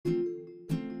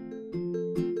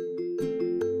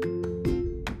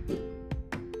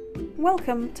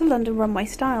Welcome to London Runway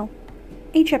Style.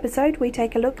 Each episode we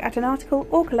take a look at an article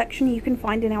or collection you can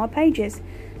find in our pages.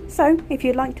 So, if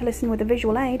you'd like to listen with a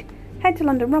visual aid, head to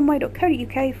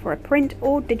londonrunway.co.uk for a print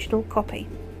or digital copy.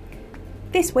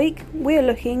 This week we're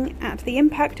looking at the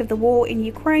impact of the war in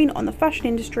Ukraine on the fashion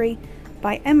industry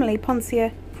by Emily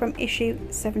Poncia from issue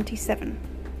 77.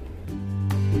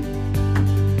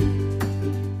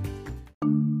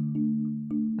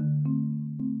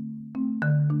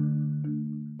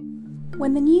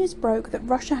 When the news broke that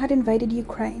Russia had invaded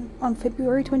Ukraine on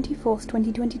February 24,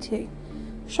 2022,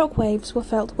 shockwaves were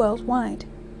felt worldwide.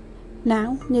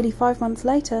 Now, nearly 5 months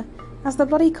later, as the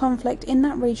bloody conflict in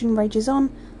that region rages on,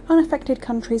 unaffected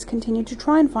countries continue to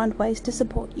try and find ways to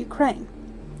support Ukraine.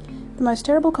 The most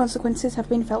terrible consequences have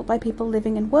been felt by people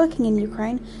living and working in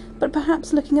Ukraine, but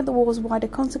perhaps looking at the war's wider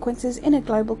consequences in a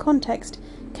global context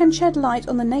can shed light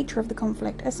on the nature of the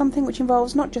conflict as something which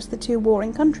involves not just the two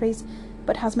warring countries,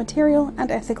 but has material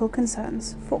and ethical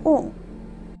concerns for all.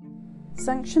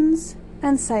 Sanctions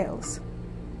and sales.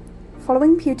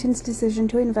 Following Putin's decision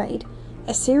to invade,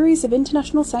 a series of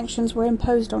international sanctions were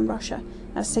imposed on Russia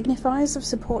as signifiers of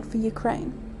support for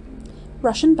Ukraine.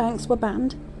 Russian banks were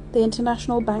banned, the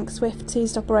international bank SWIFT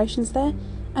ceased operations there,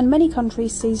 and many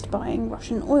countries ceased buying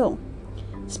Russian oil.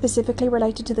 Specifically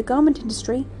related to the garment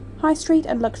industry, high street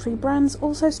and luxury brands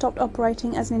also stopped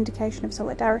operating as an indication of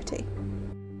solidarity.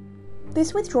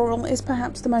 This withdrawal is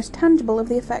perhaps the most tangible of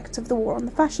the effects of the war on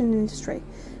the fashion industry,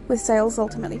 with sales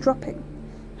ultimately dropping.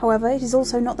 However, it is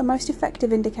also not the most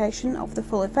effective indication of the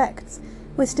full effects,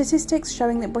 with statistics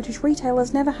showing that British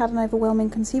retailers never had an overwhelming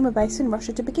consumer base in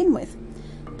Russia to begin with.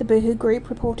 The Boohoo Group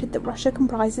reported that Russia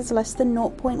comprises less than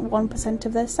 0.1%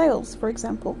 of their sales, for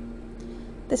example.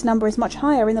 This number is much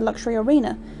higher in the luxury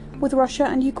arena, with Russia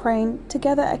and Ukraine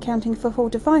together accounting for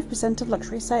 4 to 5% of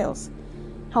luxury sales.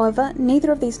 However,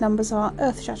 neither of these numbers are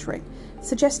earth-shattering,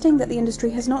 suggesting that the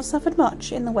industry has not suffered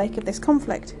much in the wake of this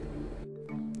conflict.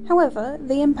 However,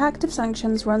 the impact of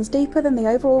sanctions runs deeper than the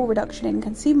overall reduction in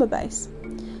consumer base.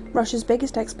 Russia's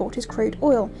biggest export is crude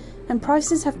oil, and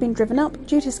prices have been driven up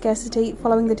due to scarcity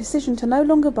following the decision to no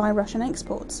longer buy Russian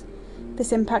exports.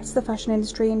 This impacts the fashion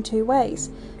industry in two ways.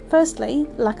 Firstly,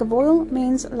 lack of oil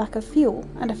means lack of fuel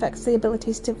and affects the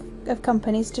abilities of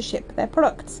companies to ship their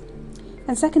products.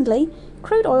 And secondly,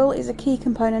 crude oil is a key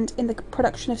component in the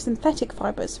production of synthetic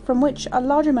fibres, from which a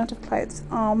large amount of clothes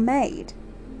are made.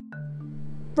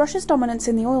 Russia's dominance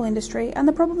in the oil industry and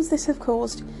the problems this has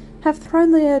caused have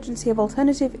thrown the urgency of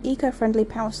alternative, eco-friendly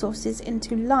power sources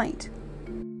into light.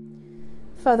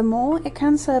 Furthermore, it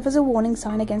can serve as a warning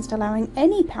sign against allowing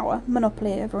any power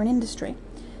monopoly over an industry.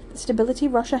 The stability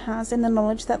Russia has in the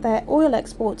knowledge that their oil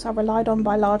exports are relied on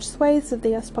by large swathes of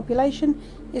the Earth's population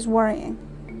is worrying.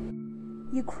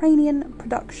 Ukrainian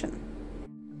production.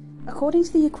 According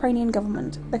to the Ukrainian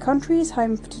government, the country is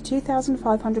home to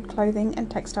 2,500 clothing and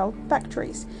textile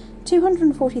factories,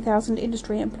 240,000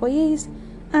 industry employees,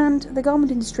 and the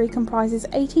garment industry comprises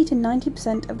 80 to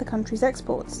 90% of the country's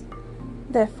exports.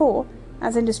 Therefore,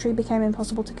 as industry became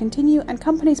impossible to continue and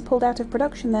companies pulled out of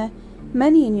production there,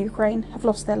 many in Ukraine have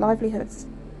lost their livelihoods.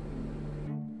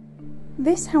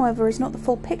 This, however, is not the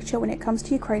full picture when it comes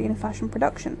to Ukrainian fashion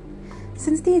production.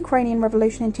 Since the Ukrainian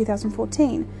Revolution in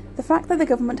 2014, the fact that the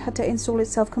government had to install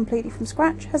itself completely from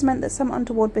scratch has meant that some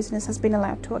untoward business has been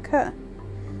allowed to occur.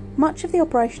 Much of the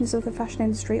operations of the fashion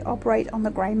industry operate on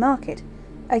the grey market,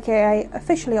 aka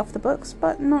officially off the books,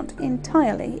 but not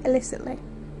entirely illicitly.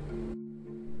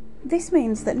 This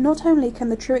means that not only can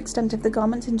the true extent of the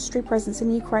garment industry presence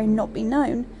in Ukraine not be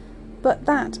known, but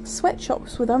that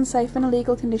sweatshops with unsafe and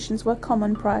illegal conditions were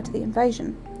common prior to the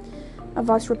invasion. A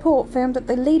Vice report found that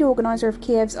the lead organiser of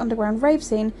Kiev's underground rave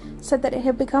scene said that it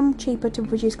had become cheaper to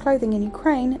produce clothing in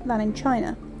Ukraine than in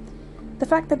China. The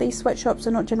fact that these sweatshops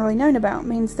are not generally known about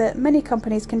means that many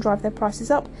companies can drive their prices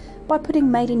up by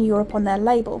putting Made in Europe on their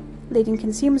label, leading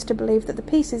consumers to believe that the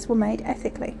pieces were made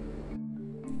ethically.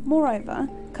 Moreover,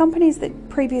 companies that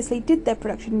previously did their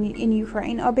production in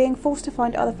Ukraine are being forced to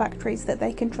find other factories that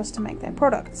they can trust to make their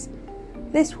products.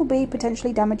 This will be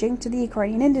potentially damaging to the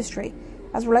Ukrainian industry,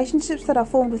 as relationships that are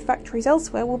formed with factories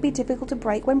elsewhere will be difficult to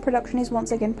break when production is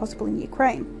once again possible in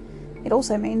Ukraine. It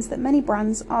also means that many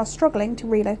brands are struggling to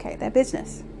relocate their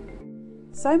business.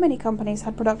 So many companies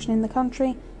had production in the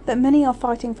country that many are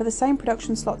fighting for the same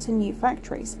production slots in new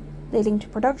factories, leading to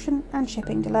production and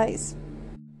shipping delays.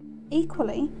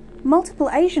 Equally, multiple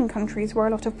Asian countries where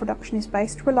a lot of production is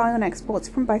based rely on exports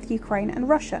from both Ukraine and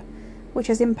Russia, which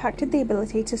has impacted the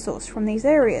ability to source from these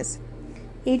areas.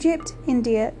 Egypt,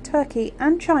 India, Turkey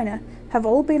and China have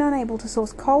all been unable to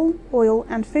source coal, oil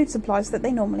and food supplies that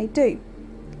they normally do.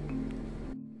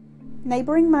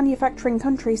 Neighbouring manufacturing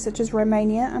countries such as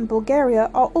Romania and Bulgaria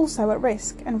are also at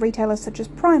risk, and retailers such as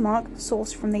Primark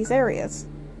source from these areas.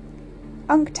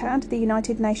 UNCTAD, the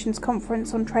United Nations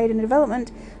Conference on Trade and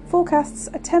Development, forecasts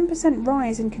a 10%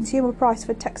 rise in consumer price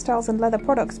for textiles and leather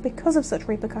products because of such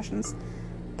repercussions,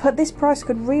 but this price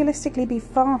could realistically be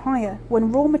far higher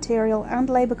when raw material and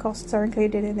labour costs are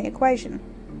included in the equation.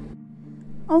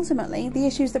 Ultimately, the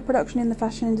issues that production in the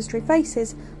fashion industry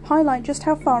faces highlight just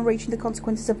how far-reaching the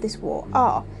consequences of this war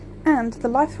are, and the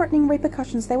life-threatening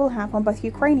repercussions they will have on both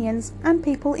Ukrainians and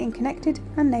people in connected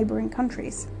and neighbouring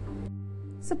countries.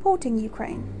 Supporting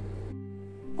Ukraine.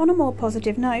 On a more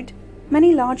positive note,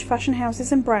 many large fashion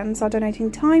houses and brands are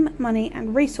donating time, money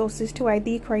and resources to aid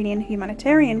the Ukrainian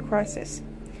humanitarian crisis.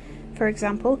 For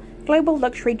example, global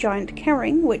luxury giant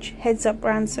Kering, which heads up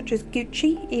brands such as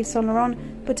Gucci, Yves Saint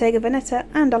Laurent, Bottega Veneta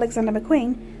and Alexander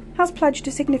McQueen, has pledged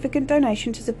a significant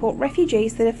donation to support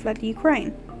refugees that have fled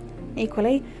Ukraine.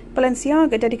 Equally,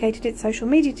 Balenciaga dedicated its social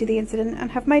media to the incident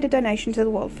and have made a donation to the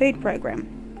World Food Programme.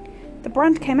 The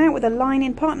brand came out with a line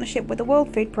in partnership with the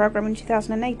World Food Programme in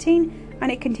 2018,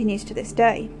 and it continues to this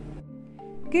day.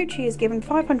 Gucci has given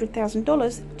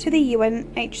 $500,000 to the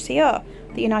UNHCR,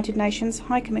 the United Nations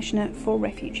High Commissioner for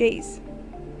Refugees.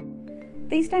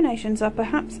 These donations are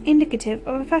perhaps indicative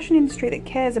of a fashion industry that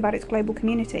cares about its global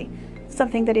community,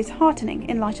 something that is heartening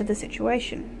in light of the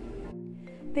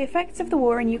situation. The effects of the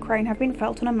war in Ukraine have been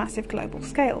felt on a massive global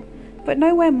scale, but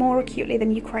nowhere more acutely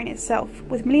than Ukraine itself,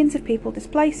 with millions of people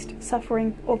displaced,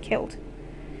 suffering, or killed.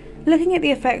 Looking at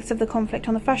the effects of the conflict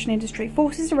on the fashion industry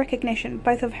forces a recognition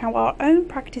both of how our own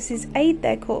practices aid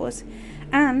their cause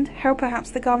and how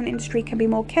perhaps the garment industry can be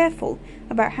more careful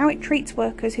about how it treats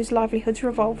workers whose livelihoods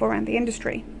revolve around the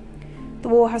industry. The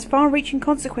war has far-reaching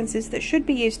consequences that should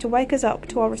be used to wake us up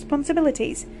to our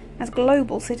responsibilities as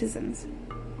global citizens.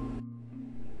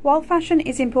 While fashion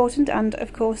is important and,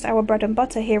 of course, our bread and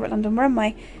butter here at London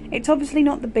Runway, it's obviously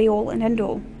not the be-all and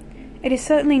end-all. It is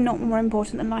certainly not more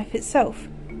important than life itself.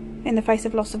 In the face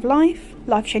of loss of life,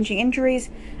 life-changing injuries,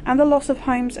 and the loss of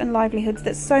homes and livelihoods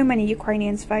that so many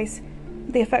Ukrainians face,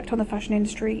 the effect on the fashion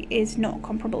industry is not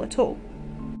comparable at all.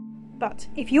 But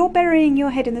if you're burying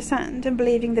your head in the sand and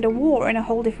believing that a war in a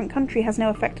whole different country has no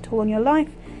effect at all on your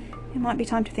life, it might be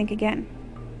time to think again.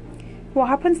 What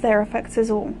happens there affects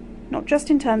us all, not just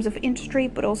in terms of industry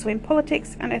but also in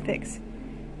politics and ethics.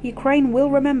 Ukraine will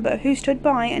remember who stood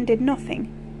by and did nothing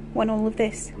when all of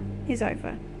this is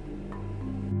over.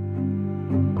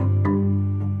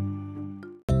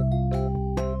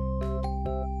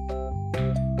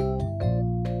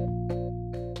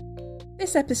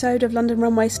 This episode of London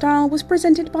Runway Style was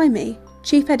presented by me,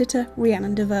 Chief Editor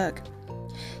Rhiannon de Verg.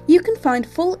 You can find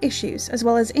full issues as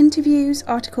well as interviews,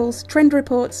 articles, trend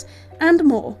reports and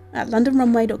more at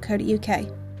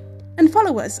londonrunway.co.uk. And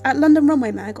follow us at London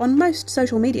Runway Mag on most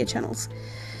social media channels.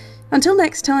 Until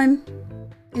next time,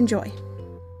 enjoy.